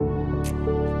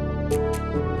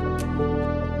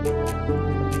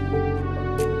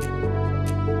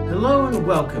Hello and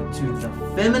welcome to the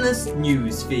Feminist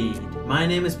News Feed. My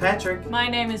name is Patrick. My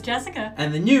name is Jessica.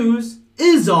 And the news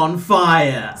is on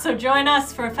fire. So join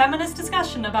us for a feminist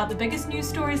discussion about the biggest news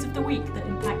stories of the week that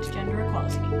impact gender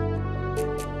equality.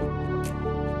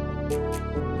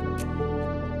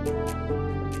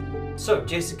 So,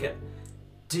 Jessica,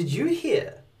 did you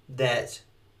hear that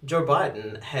Joe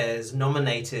Biden has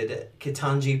nominated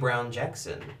Ketanji Brown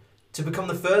Jackson to become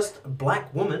the first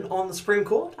black woman on the Supreme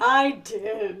Court? I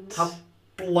did. How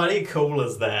bloody cool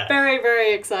is that? Very,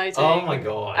 very exciting. Oh my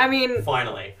god. I mean,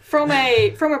 finally. From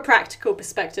a practical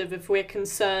perspective, if we're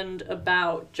concerned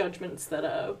about judgments that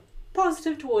are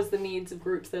positive towards the needs of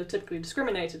groups that are typically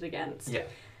discriminated against, Yeah.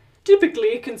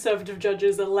 typically conservative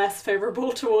judges are less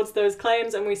favourable towards those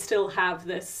claims, and we still have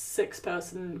this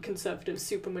 6-person conservative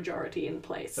supermajority in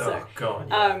place. Oh god.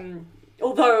 Yeah.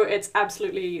 Although it's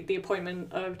absolutely the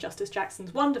appointment of Justice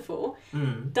Jackson's wonderful,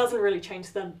 doesn't really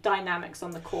change the dynamics on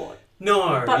the court.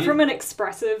 No. But from an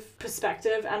expressive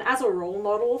perspective and as a role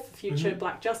model for future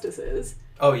black justices,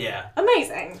 Oh yeah.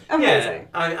 amazing. Yeah.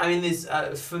 I mean,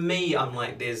 there's for me, I'm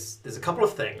like, there's a couple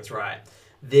of things, right?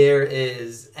 There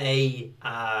is having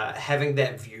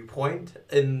that viewpoint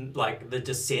in like the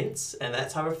dissents and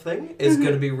that type of thing is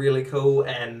going to be really cool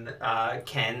and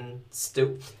can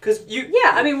still because you.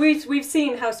 Yeah, I mean we've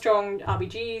seen how strong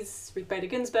RBG's, Ruth Bader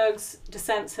Ginsburg's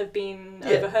dissents have been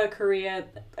over her career.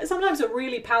 Sometimes a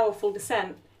really powerful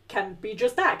dissent can be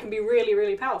just that, can be really,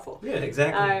 really powerful. Yeah,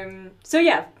 exactly. So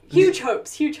yeah, huge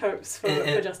hopes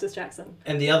for Justice Jackson.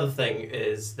 And the other thing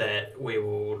is that we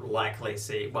will likely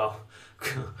see, well,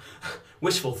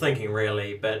 wishful thinking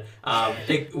really, but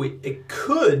it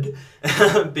could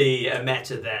be a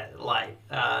matter that like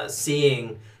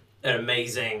seeing an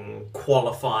amazing,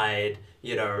 qualified,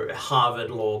 Harvard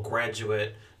Law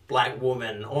graduate black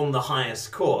woman on the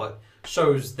highest court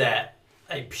shows that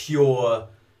a pure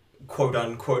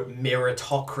quote-unquote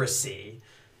meritocracy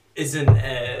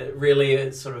isn't really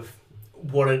a sort of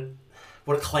what it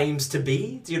claims to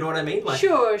be. Do you know what I mean? Like,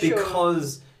 sure.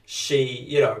 Because she,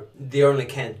 the only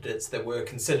candidates that were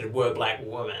considered were black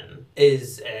women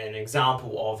is an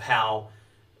example of how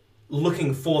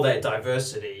looking for that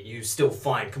diversity, you still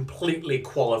find completely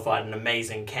qualified and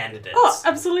amazing candidates. Oh,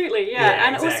 absolutely, yeah.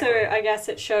 And exactly. also, I guess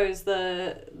it shows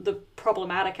the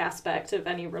problematic aspect of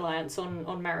any reliance on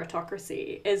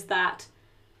meritocracy is that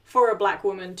for a black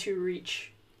woman to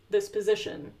reach this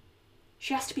position,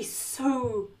 she has to be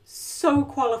so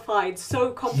qualified,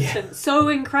 so competent, so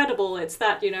incredible. It's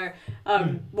that,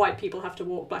 white people have to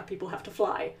walk, black people have to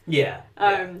fly.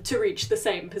 To reach the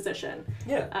same position.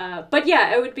 Yeah. But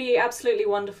yeah, it would be absolutely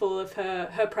wonderful if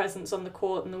her presence on the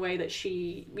court and the way that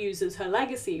she uses her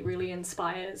legacy really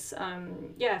inspires,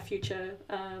 future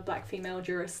black female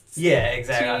jurists. Yeah,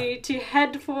 exactly. To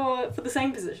head for the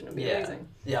same position. It would be amazing.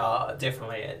 Yeah,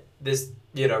 definitely. This,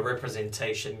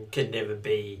 representation can never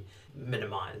be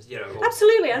minimized,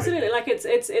 Absolutely. Like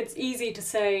it's easy to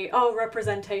say, oh,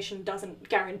 representation doesn't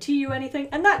guarantee you anything,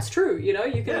 and that's true.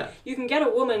 You can get a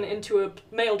woman into a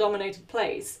male-dominated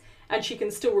place, and she can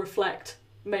still reflect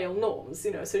male norms.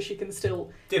 So she can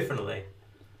still definitely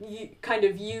kind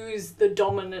of use the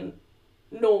dominant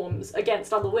norms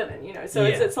against other women. So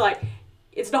it's like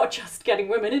it's not just getting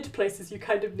women into places. You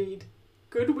kind of need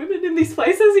good women in these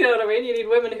places, you know what I mean? You need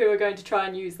women who are going to try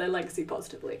and use their legacy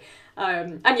positively.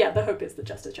 The hope is that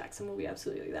Justice Jackson will be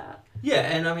absolutely that. Yeah,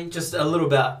 and I mean, just a little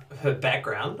about her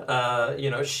background.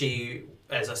 She,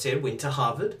 as I said, went to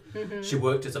Harvard. Mm-hmm. She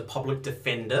worked as a public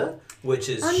defender, which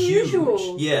is unusual.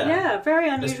 Huge. Yeah. Yeah, very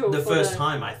unusual. The first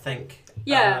time, I think,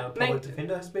 public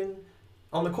defender has been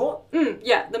on the court.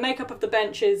 The makeup of the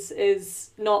bench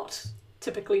is not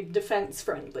typically defense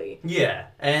friendly. Yeah,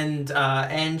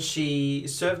 and she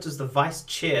served as the vice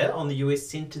chair on the US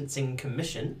Sentencing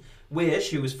Commission, where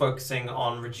she was focusing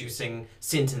on reducing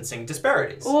sentencing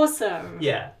disparities. Awesome.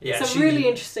 Yeah. Some really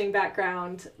interesting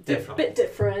background. Definitely. Bit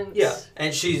different. Yeah,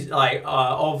 and she's like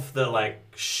of the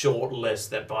short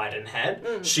list that Biden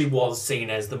had, she was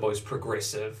seen as the most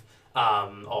progressive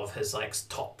of his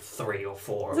top 3 or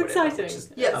 4. It's exciting. Which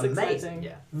is, it's amazing. Exciting.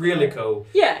 Yeah, really cool.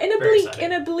 Yeah,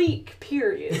 in a bleak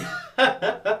period.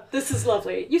 This is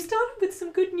lovely. You started with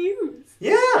some good news.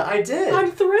 Yeah, I did.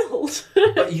 I'm thrilled.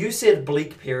 But you said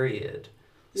bleak period,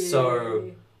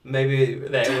 so maybe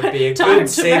that would be a Time good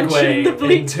to segue the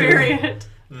bleak into period.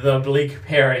 the bleak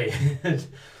period.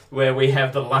 Where we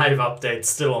have the live updates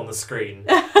still on the screen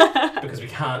because we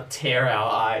can't tear our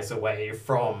eyes away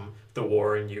from the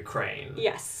war in Ukraine.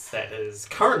 Yes. That is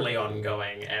currently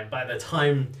ongoing, and by the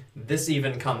time this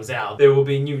even comes out, there will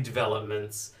be new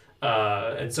developments.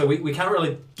 And so we can't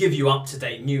really give you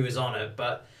up-to-date news on it,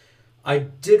 but I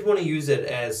did want to use it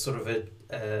as sort of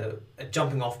a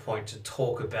jumping off point to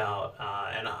talk about,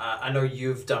 and I know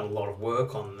you've done a lot of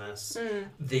work on this,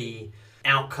 the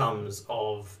outcomes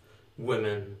of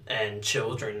women and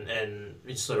children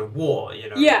in sort of war, you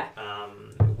know. Yeah.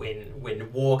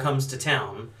 When war comes to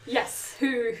town. Yes,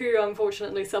 who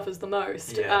unfortunately suffers the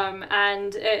most. Yeah.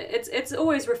 And it's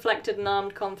always reflected in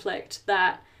armed conflict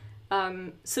that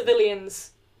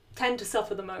civilians tend to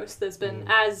suffer the most. There's been,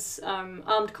 as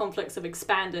armed conflicts have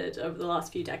expanded over the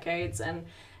last few decades, and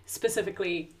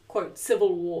specifically, quote,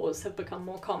 civil wars have become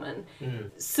more common,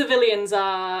 civilians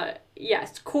are,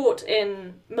 yes, caught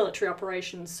in military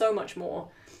operations so much more.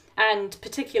 And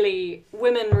particularly,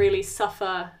 women really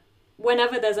suffer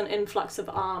whenever there's an influx of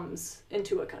arms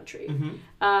into a country.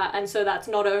 And so that's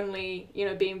not only, you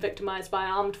know, being victimized by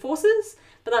armed forces,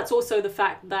 but that's also the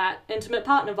fact that intimate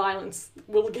partner violence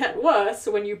will get worse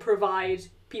when you provide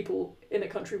people in a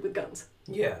country with guns.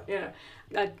 Yeah. Yeah.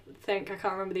 I think, I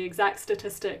can't remember the exact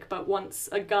statistic, but once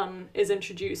a gun is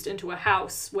introduced into a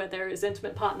house where there is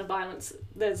intimate partner violence,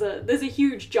 there's a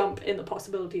huge jump in the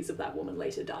possibilities of that woman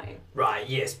later dying. Right,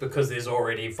 yes, because there's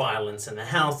already violence in the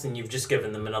house and you've just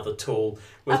given them another tool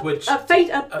with which... A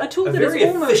tool that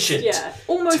is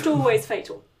almost always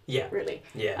fatal. Yeah. Really.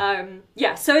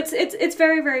 Yeah. So it's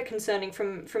very, very concerning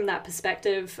from that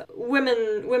perspective.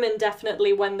 Women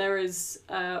definitely, when there is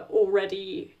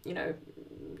already, you know,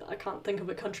 I can't think of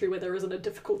a country where there isn't a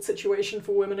difficult situation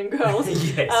for women and girls.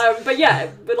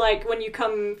 Yes. But like when you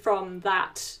come from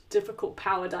that difficult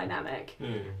power dynamic,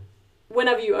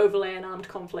 whenever you overlay an armed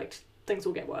conflict, things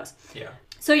will get worse. Yeah.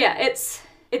 So yeah, it's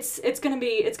gonna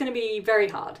be very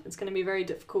hard. It's gonna be very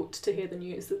difficult to hear the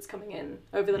news that's coming in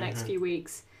over the next few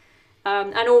weeks.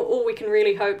 And all we can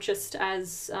really hope, just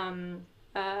as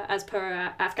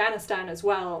per Afghanistan as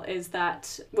well, is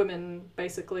that women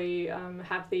basically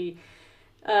have the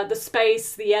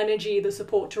space, the energy, the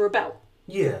support to rebel.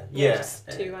 Yeah.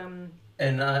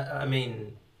 And I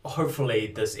mean,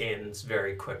 hopefully this ends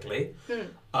very quickly,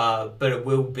 but it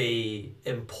will be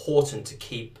important to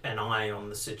keep an eye on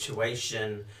the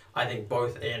situation, I think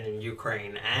both in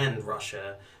Ukraine and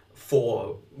Russia,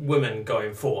 for women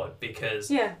going forward, because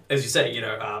as you say, you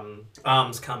know,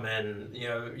 arms come in, you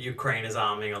know, Ukraine is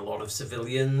arming a lot of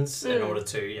civilians in order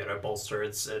to, you know, bolster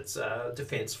its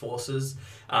defense forces,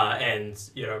 and,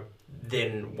 you know,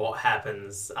 then what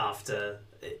happens after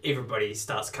everybody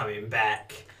starts coming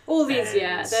back. All these,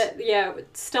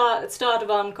 start of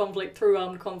armed conflict, through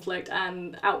armed conflict,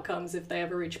 and outcomes if they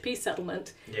ever reach a peace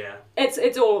settlement. Yeah.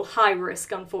 It's all high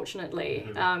risk, unfortunately.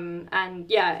 And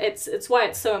yeah, it's why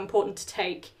it's so important to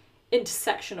take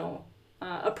intersectional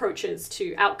approaches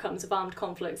to outcomes of armed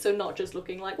conflict. So not just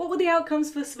looking like, what were the outcomes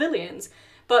for civilians,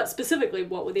 but specifically,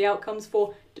 what were the outcomes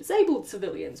for disabled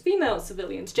civilians, female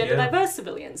civilians, gender diverse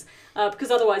civilians?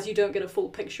 Because otherwise you don't get a full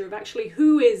picture of actually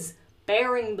who is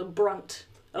bearing the brunt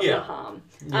of the harm.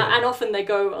 And often they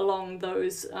go along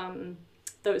those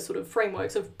sort of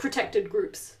frameworks of protected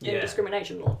groups in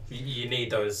discrimination law. You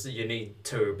need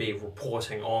to be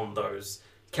reporting on those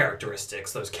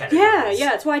characteristics, those categories.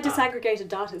 Yeah, it's why disaggregated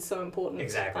data is so important.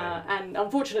 Exactly. And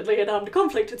unfortunately in armed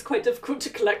conflict it's quite difficult to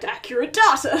collect accurate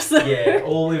data. So. Yeah,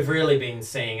 all we've really been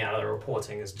seeing out of the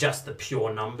reporting is just the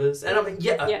pure numbers. And I mean,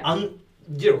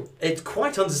 you know, it's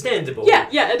quite understandable. Yeah,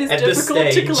 it is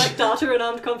difficult to collect data in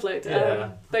armed conflict.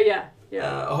 But yeah.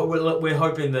 We're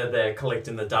hoping that they're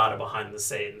collecting the data behind the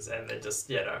scenes and they're just,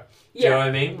 you know, do you know what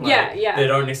I mean? Like, they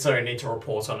don't necessarily need to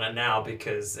report on it now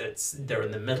because they're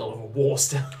in the middle of a war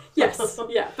still. Yes,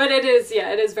 but it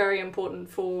is very important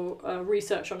for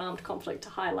research on armed conflict to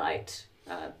highlight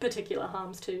particular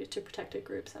harms to protected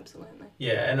groups, absolutely.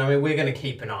 Yeah, and I mean, we're going to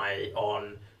keep an eye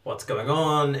on what's going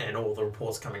on and all the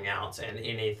reports coming out and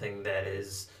anything that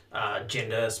is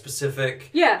gender specific.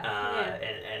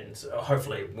 And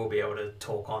hopefully we'll be able to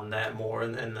talk on that more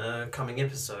in the coming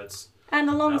episodes. And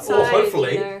alongside, or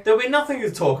hopefully there'll be nothing to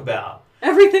talk about.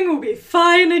 Everything will be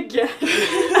fine again.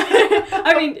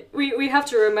 I mean, we have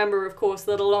to remember, of course,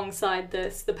 that alongside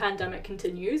this, the pandemic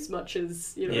continues, much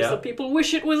as, you know, some people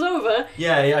wish it was over.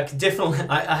 Yeah, I can definitely.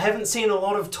 I haven't seen a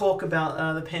lot of talk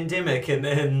about the pandemic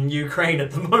in Ukraine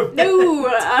at the moment. No,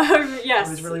 yes.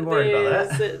 I was really worried about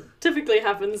that. It typically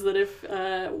happens that if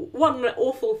one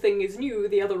awful thing is new,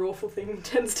 the other awful thing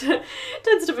tends to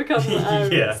become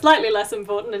slightly less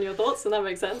important in your thoughts, and that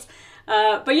makes sense.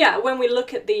 But yeah, when we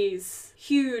look at these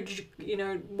huge, you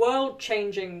know,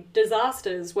 world-changing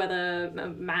disasters, whether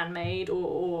man-made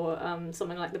or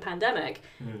something like the pandemic,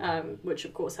 which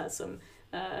of course has some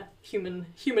human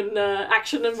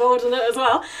action involved in it as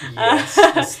well.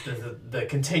 Yes, the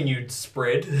continued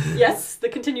spread. Yes, the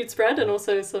continued spread, and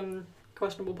also some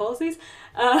questionable policies.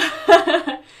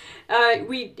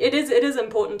 It is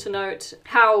important to note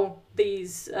how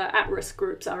these at-risk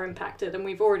groups are impacted, and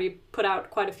we've already put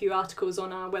out quite a few articles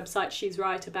on our website, She's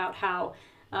Right, about how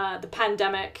the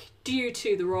pandemic, due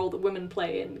to the role that women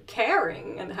play in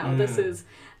caring, and how this is,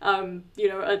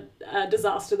 a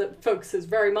disaster that focuses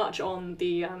very much on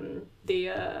the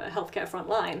healthcare front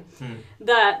line,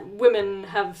 that women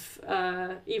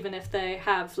have, even if they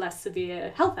have less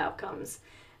severe health outcomes,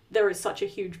 there is such a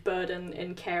huge burden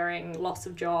in caring, loss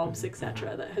of jobs,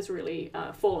 etc., that has really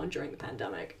fallen during the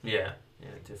pandemic. Yeah,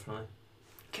 definitely.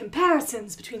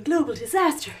 Comparisons between global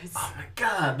disasters. Oh my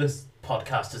god, this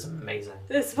podcast is amazing.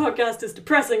 This podcast is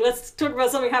depressing. Let's talk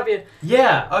about something happier.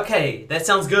 Yeah, okay, that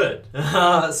sounds good.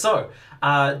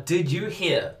 Did you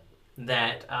hear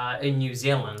that in New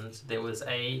Zealand there was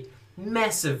a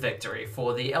massive victory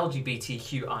for the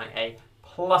LGBTQIA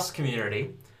plus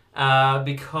community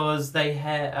because they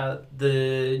had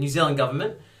the New Zealand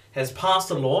government has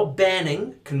passed a law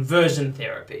banning conversion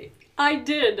therapy. I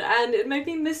did, and it made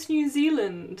me miss New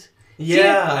Zealand.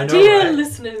 Yeah, I know, Dear right?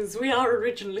 listeners, we are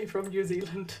originally from New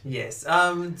Zealand. Yes. Do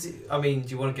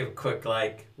you want to give a quick,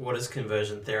 what is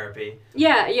conversion therapy?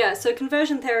 Yeah. So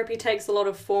conversion therapy takes a lot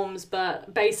of forms,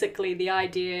 but basically the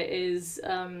idea is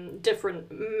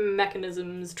different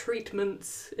mechanisms,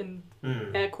 treatments, in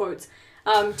air quotes,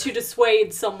 to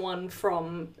dissuade someone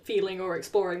from feeling or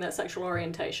exploring their sexual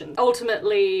orientation.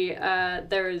 Ultimately,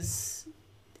 there is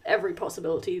every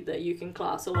possibility that you can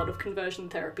class a lot of conversion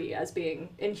therapy as being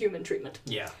inhuman treatment.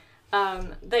 Yeah.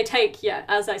 They take,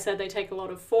 as I said, they take a lot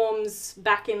of forms.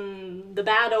 Back in the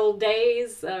bad old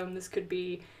days, this could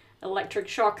be electric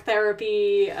shock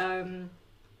therapy, a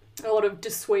lot of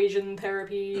dissuasion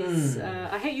therapies.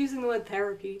 I hate using the word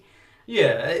therapy.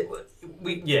 Yeah,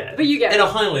 But you get at a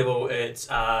high level, it's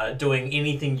doing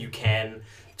anything you can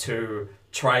to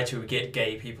try to get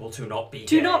gay people to not be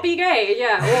gay. Not be gay,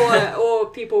 yeah, or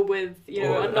people with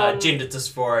a gender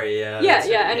dysphoria.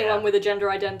 Anyone with a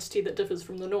gender identity that differs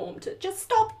from the norm to just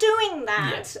stop doing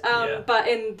that. But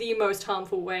in the most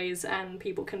harmful ways, and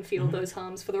people can feel those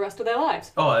harms for the rest of their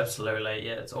lives. Oh, absolutely,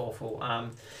 yeah, it's awful.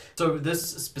 So this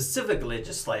specific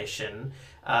legislation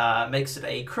makes it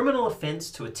a criminal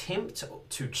offence to attempt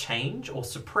to change or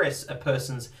suppress a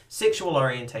person's sexual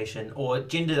orientation or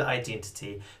gender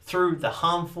identity through the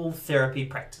harmful therapy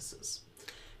practices.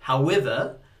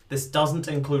 However, this doesn't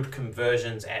include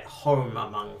conversions at home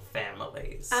among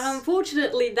families. And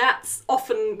unfortunately, that's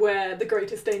often where the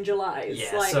greatest danger lies.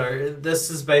 Yeah, so this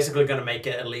is basically going to make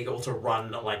it illegal to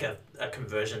run a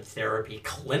conversion therapy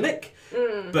clinic,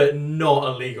 but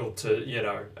not illegal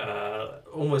to,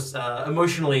 almost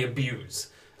emotionally abuse,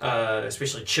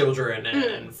 especially children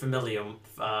and family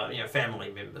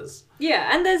members.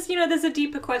 Yeah, and there's a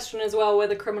deeper question as well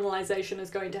whether criminalisation is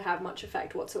going to have much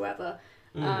effect whatsoever.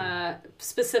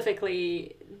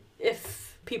 Specifically,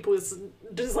 if people's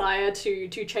desire to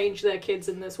change their kids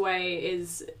in this way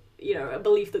is, a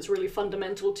belief that's really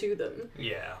fundamental to them.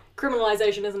 Yeah.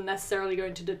 Criminalisation isn't necessarily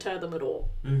going to deter them at all.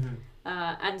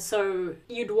 And so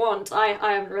you'd want, I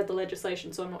haven't read the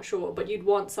legislation, so I'm not sure, but you'd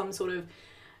want some sort of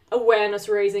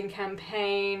awareness-raising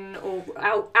campaign or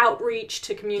outreach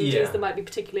to communities that might be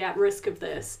particularly at risk of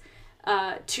this,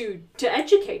 to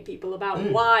educate people about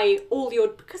why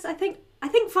because I think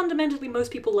fundamentally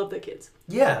most people love their kids.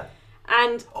 Yeah.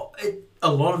 And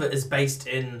a lot of it is based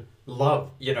in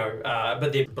love,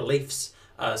 but their beliefs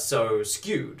are so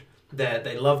skewed that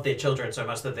they love their children so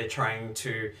much that they're trying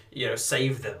to,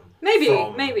 save them.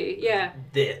 Maybe, yeah.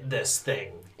 This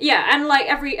thing. Yeah, and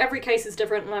every case is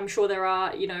different, and I'm sure there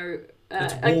are, a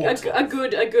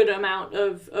good amount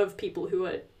of people who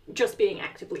are just being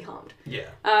actively harmed.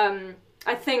 Yeah.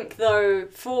 I think though,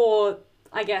 for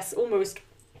I guess almost,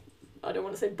 I don't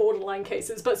want to say borderline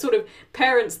cases, but sort of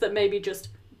parents that maybe just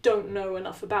don't know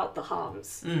enough about the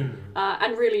harms,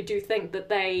 and really do think that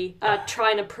they are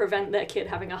trying to prevent their kid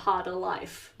having a harder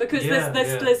life. Because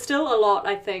there's still a lot,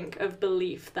 I think, of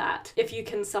belief that if you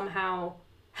can somehow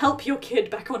help your kid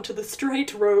back onto the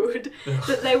straight road,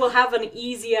 that they will have an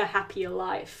easier, happier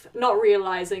life. Not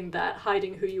realising that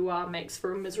hiding who you are makes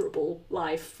for a miserable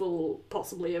life full,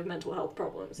 possibly, of mental health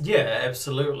problems. Yeah,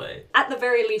 absolutely. At the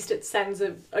very least, it sends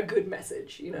a good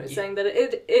message, saying that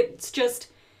it's just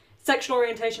sexual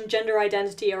orientation, gender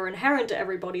identity are inherent to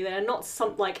everybody. They are not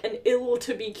an ill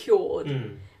to be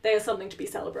cured. They are something to be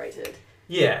celebrated.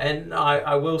 Yeah, and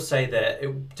I will say that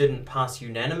it didn't pass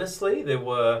unanimously. There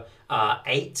were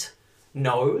 8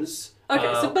 no's.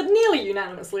 Okay, but nearly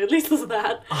unanimously, at least there's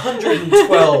that.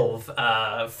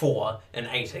 112 for and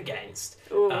 8 against.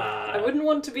 Ooh, I wouldn't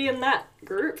want to be in that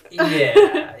group.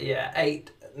 Yeah, 8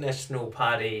 National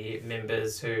Party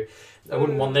members who I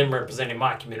wouldn't want them representing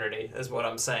my community, is what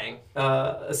I'm saying.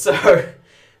 So,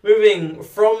 moving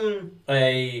from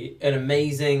an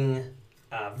amazing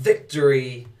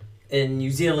victory in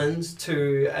New Zealand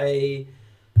to a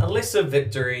lesser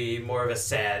victory, more of a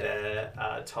sadder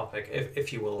topic,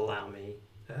 if you will allow me,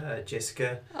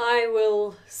 Jessica. I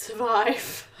will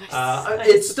survive.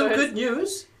 It's still good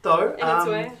news, though. In its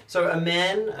way. So a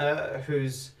man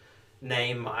whose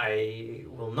name I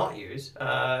will not use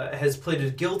has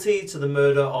pleaded guilty to the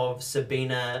murder of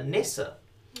Sabina Nessa.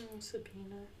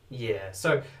 Sabina. Yeah,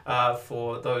 so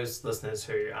for those listeners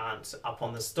who aren't up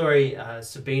on the story,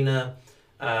 Sabina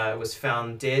was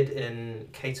found dead in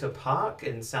Cato Park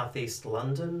in southeast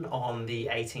London on the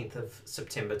 18th of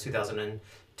September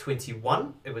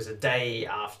 2021. It was a day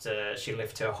after she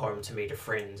left her home to meet a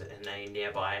friend in a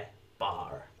nearby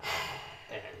bar.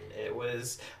 And it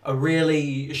was a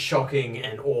really shocking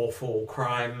and awful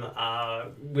crime.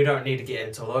 We don't need to get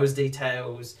into those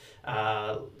details.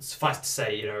 Suffice to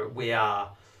say, we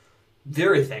are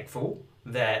very thankful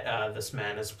that this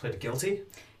man has pleaded guilty.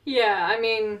 Yeah, I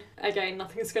mean, again,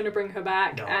 nothing's going to bring her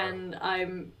back, No. and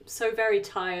I'm so very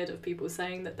tired of people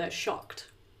saying that they're shocked.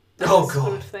 Oh, That sort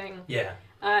God. of thing. Yeah.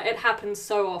 It happens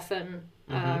so often,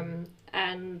 Mhm.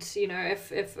 and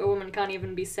if a woman can't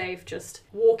even be safe just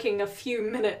walking a few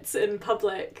minutes in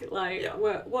public, like Yeah.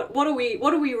 what are we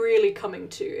really coming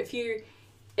to?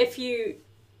 If you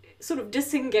sort of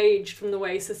disengaged from the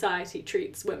way society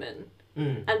treats women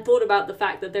and thought about the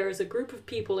fact that there is a group of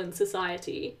people in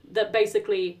society that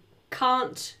basically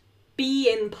can't be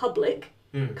in public,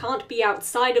 can't be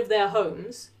outside of their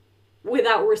homes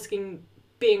without risking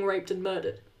being raped and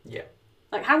murdered. Yeah.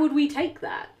 Like, how would we take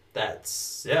that?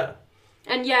 That's, yeah.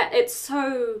 And yet it's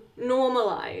so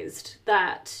normalized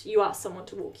that you ask someone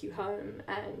to walk you home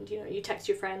and, you text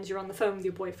your friends, you're on the phone with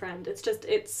your boyfriend.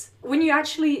 It's when you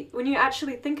actually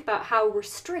think about how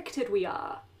restricted we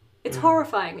are, it's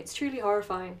horrifying. It's truly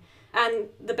horrifying. And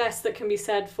the best that can be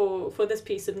said for this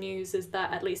piece of news is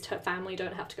that at least her family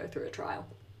don't have to go through a trial.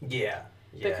 Yeah.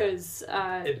 Because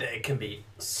it can be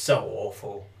so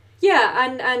awful. yeah,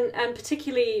 and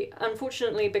particularly,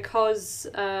 unfortunately, because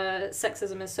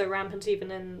sexism is so rampant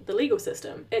even in the legal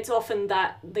system, it's often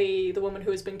that the woman who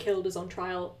has been killed is on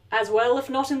trial as well, if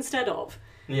not instead of.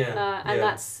 Yeah. And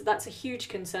that's a huge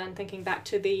concern, thinking back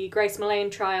to the Grace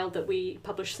Mullane trial that we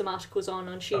published some articles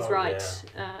on She's Right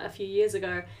a few years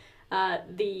ago.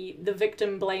 The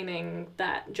victim blaming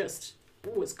that just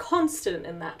was constant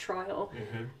in that trial.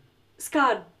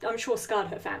 I'm sure scarred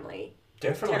her family.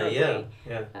 Definitely, terribly.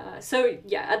 yeah. So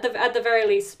yeah, at the very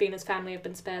least, Sabina's family have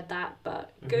been spared that.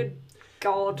 But good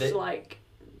God,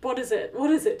 what does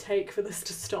it take for this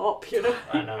to stop?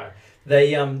 I know.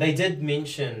 They did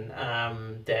mention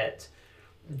that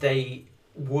they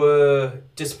were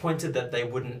disappointed that they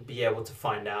wouldn't be able to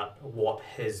find out what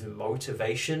his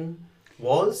motivation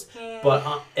was,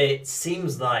 but it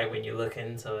seems like when you look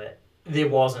into it, there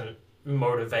wasn't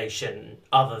motivation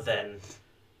other than,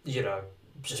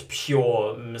 just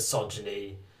pure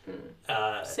misogyny.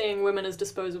 Seeing women as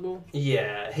disposable.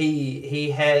 Yeah,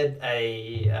 he had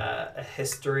a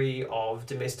history of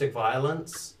domestic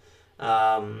violence,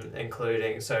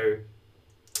 including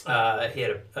he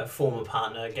had a former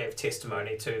partner gave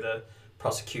testimony to the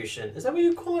prosecution. Is that what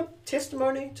you call it?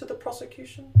 Testimony to the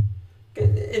prosecution?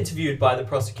 Interviewed by the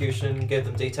prosecution, gave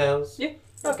them details? Yeah.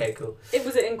 Okay, cool.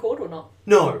 Was it in court or not?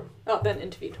 No. Oh, then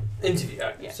interviewed. Interview.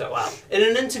 Yeah. So, in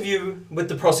an interview with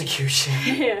the prosecution,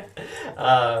 Yeah.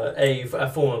 a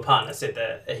former partner said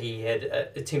that he had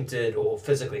attempted or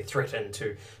physically threatened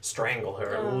to strangle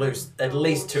her at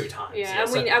least 2 times. Yeah,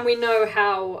 and we know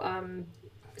how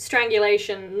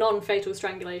strangulation, non-fatal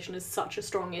strangulation, is such a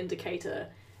strong indicator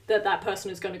that person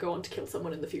is going to go on to kill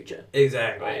someone in the future.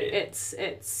 Exactly. Right? It's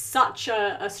such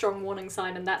a strong warning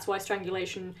sign, and that's why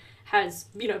strangulation has,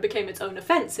 became its own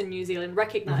offence in New Zealand,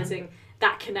 recognising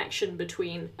that connection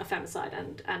between a femicide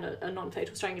and a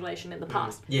non-fatal strangulation in the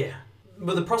past. Yeah.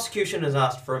 Well, the prosecution has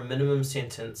asked for a minimum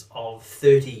sentence of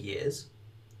 30 years.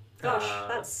 Gosh,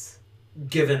 that's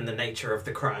given the nature of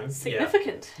the crime.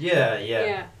 significant.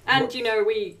 Yeah. And,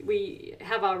 we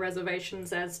have our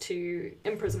reservations as to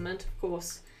imprisonment, of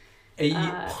course.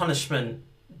 Punishment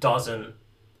doesn't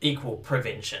equal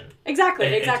prevention. Exactly.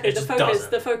 It just doesn't.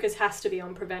 The focus has to be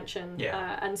on prevention.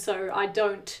 Yeah. And so I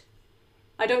don't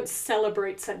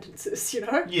celebrate sentences,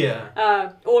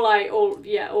 Yeah. All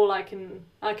I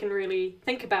can really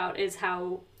think about is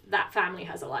how that family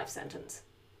has a life sentence.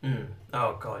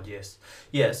 Oh God, yes.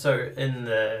 Yeah. So in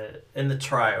the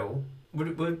trial, would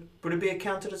it be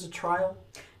accounted as a trial?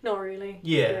 Not really.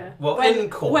 Yeah. Well, when, in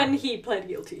court. when he pled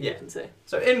guilty, Yeah. you can say.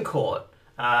 So in court,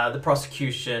 the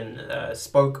prosecution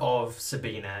spoke of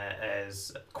Sabina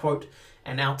as, quote,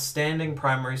 an outstanding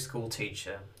primary school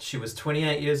teacher. She was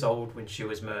 28 years old when she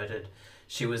was murdered.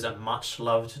 She was a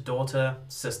much-loved daughter,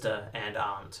 sister, and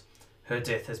aunt. Her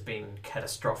death has been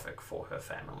catastrophic for her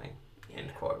family,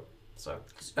 end quote. So,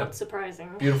 It's not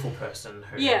surprising. beautiful person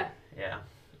who... Yeah. Yeah.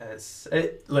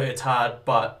 Look, it's hard,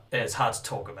 but it's hard to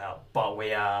talk about. But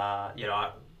we are,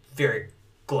 very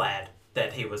glad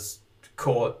that he was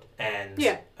caught and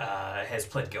has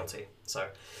pled guilty. So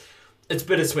it's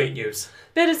bittersweet news.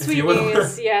 Bittersweet you will.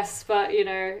 news, yes, but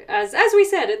as we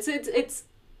said, it's.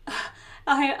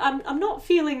 I'm not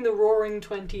feeling the roaring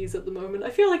 20s at the moment.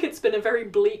 I feel like it's been a very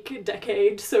bleak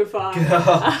decade so far,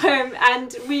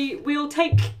 and we'll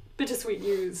take bittersweet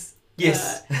news.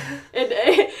 Yes.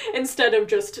 Instead of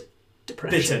just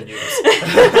depression. Bitter news.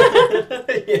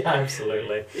 Yeah,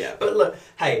 absolutely. Yeah. But look,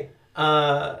 hey,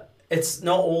 it's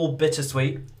not all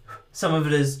bittersweet. Some of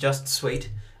it is just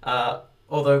sweet.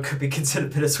 Although it could be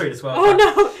considered bittersweet as well. Oh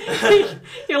no!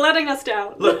 You're letting us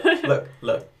down. Look.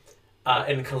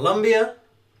 In Colombia,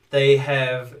 they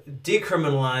have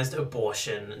decriminalized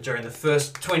abortion during the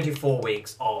first 24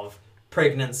 weeks of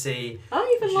pregnancy.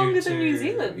 Oh, even longer than New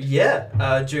Zealand.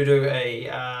 Yeah, due to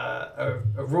a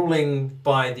ruling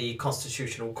by the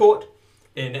Constitutional Court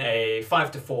in a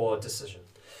 5-4 decision.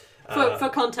 For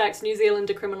context, New Zealand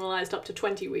decriminalised up to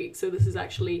 20 weeks, so this is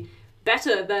actually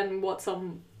better than what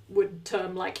some would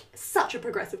term like such a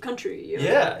progressive country.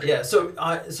 Yeah. So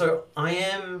I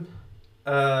am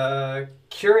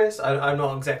curious. I'm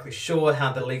not exactly sure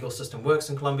how the legal system works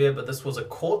in Colombia, but this was a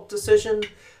court decision.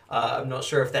 I'm not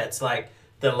sure if that's like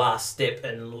the last step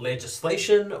in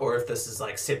legislation or if this is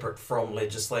like separate from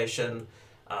legislation.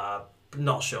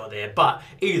 Not sure there, but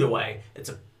either way, it's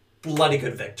a bloody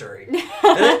good victory.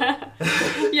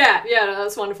 yeah,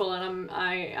 that's wonderful, and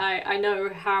I know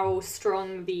how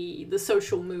strong the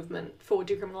social movement for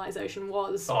decriminalisation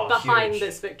was behind huge.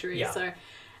 this victory. Yeah. So,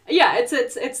 yeah,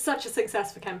 it's such a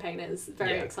success for campaigners.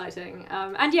 Very exciting,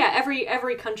 and yeah,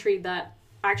 every country that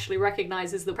actually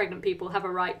recognises that pregnant people have a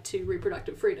right to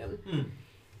reproductive freedom.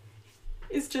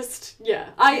 It's just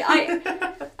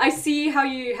I see how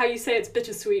you say it's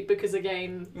bittersweet because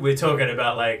again we're talking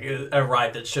about like a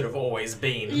right that should have always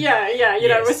been.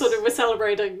 Yes. we're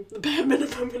celebrating the bare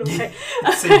minimum in a way.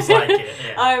 Seems like it.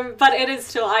 Yeah. But it is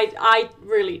still I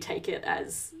really take it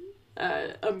as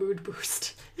a mood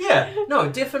boost. Yeah, no,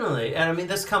 definitely. And I mean,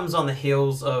 this comes on the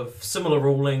heels of similar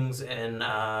rulings in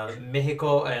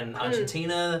Mexico and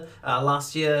Argentina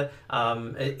last year.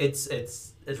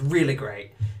 It's really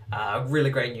great. Really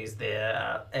great news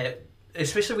there.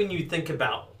 Especially when you think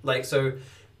about, so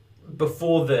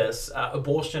before this,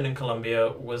 abortion in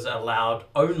Colombia was allowed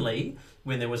only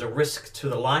when there was a risk to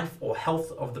the life or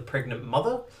health of the pregnant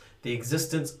mother, the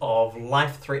existence of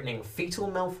life-threatening fetal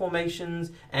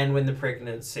malformations, and when the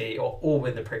pregnancy or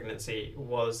when the pregnancy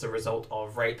was the result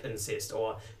of rape, incest,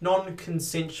 or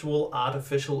non-consensual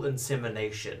artificial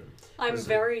insemination. I'm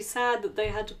very sad that they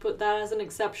had to put that as an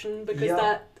exception because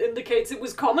that indicates it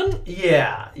was common.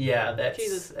 Yeah, that's...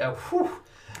 Jesus. Yeah,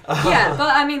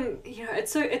 but I mean,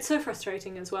 it's so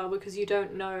frustrating as well because you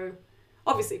don't know...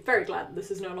 Obviously, very glad that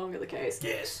this is no longer the case.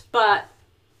 Yes. But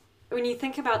when you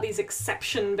think about these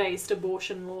exception-based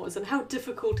abortion laws and how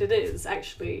difficult it is,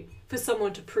 actually, for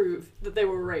someone to prove that they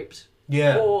were raped.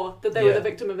 Yeah. Or that they were the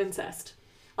victim of incest.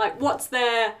 Like, what's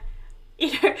their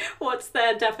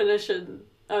definition...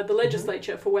 the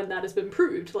legislature for when that has been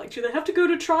proved. Like, do they have to go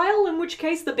to trial? In which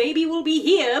case, the baby will be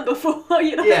here before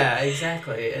Yeah,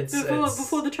 exactly.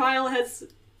 Before the trial has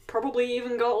probably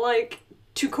even got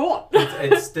to court.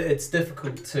 it's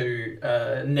difficult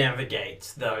to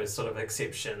navigate those sort of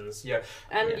exceptions. Yeah,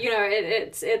 and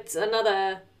it's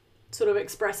another sort of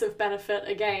expressive benefit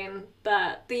again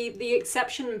that the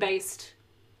exception based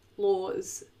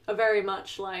laws are very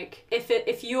much like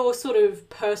if your sort of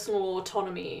personal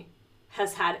autonomy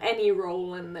has had any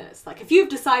role in this. Like, if you've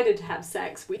decided to have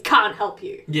sex, we can't help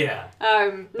you. Yeah.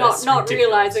 Not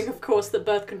realising, of course, that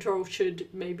birth control should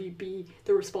maybe be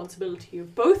the responsibility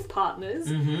of both partners,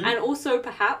 and also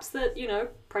perhaps that,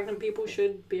 pregnant people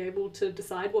should be able to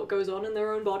decide what goes on in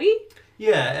their own body.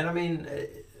 Yeah, and I mean,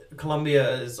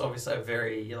 Colombia is obviously a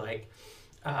very,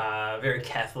 very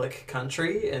Catholic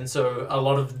country, and so a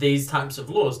lot of these types of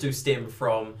laws do stem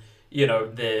from,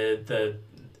 the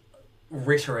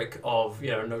rhetoric of,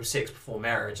 no sex before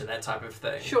marriage and that type of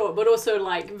thing. Sure, but also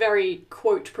like very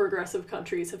quote progressive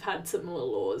countries have had similar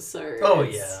laws, so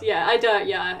it's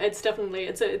definitely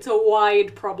it's a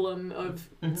wide problem of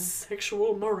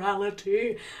sexual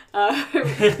morality,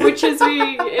 which is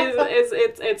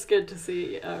it's good to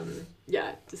see.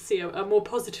 To see a more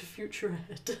positive future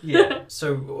ahead. Yeah.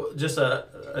 So just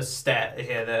a stat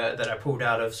here that I pulled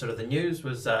out of sort of the news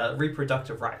was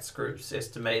reproductive rights groups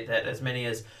estimate that as many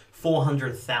as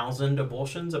 400,000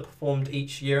 abortions are performed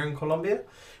each year in Colombia,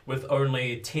 with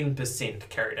only 10%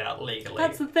 carried out legally.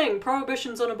 That's the thing.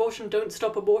 Prohibitions on abortion don't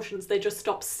stop abortions. They just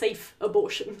stop safe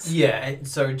abortions. Yeah. And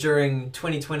so during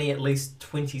 2020, at least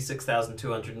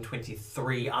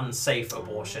 26,223 unsafe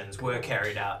abortions were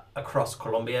carried out across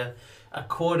Colombia,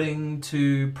 according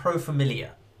to Pro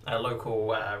Familia, a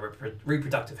local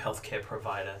reproductive healthcare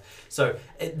provider. So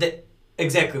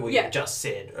exactly what you just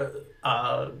said.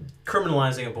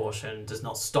 Criminalizing abortion does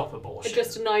not stop abortion. It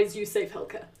just denies you safe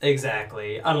healthcare.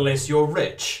 Exactly, unless you're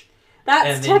rich.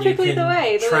 That's typically the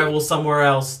way. Travel somewhere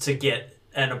else to get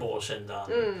an abortion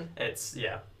done. It's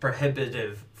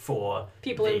prohibitive for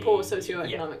people in poor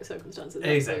socioeconomic circumstances.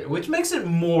 Exactly, which makes it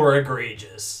more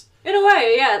egregious. In a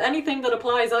way, anything that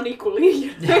applies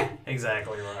unequally. Yeah,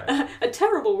 exactly right. A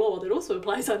terrible law that also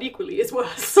applies unequally is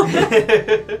worse.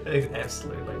 Absolutely.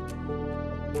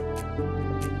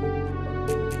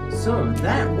 So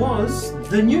that was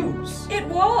the news. It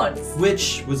was.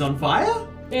 Which was on fire?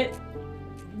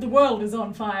 The world is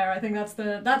on fire. I think that's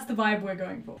the vibe we're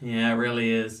going for. Yeah, it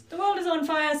really is. The world is on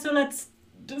fire, so let's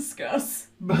discuss.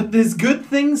 But there's good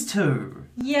things too.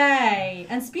 Yay!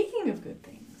 And speaking of good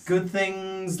things. Good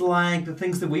things like the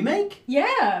things that we make?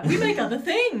 Yeah, we make other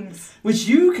things. Which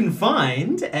you can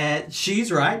find at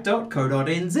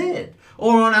shesright.co.nz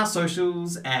or on our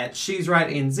socials at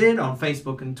shesrightnz on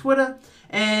Facebook and Twitter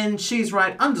and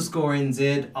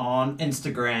shesright_nz on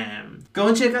Instagram. Go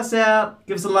and check us out,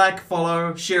 give us a like,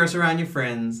 follow, share us around your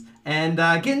friends, and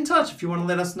get in touch if you want to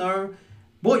let us know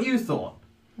what you thought.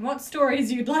 What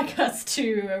stories you'd like us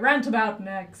to rant about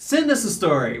next. Send us a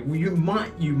story. You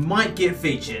might get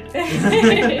featured.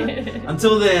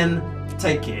 Until then,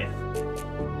 take care.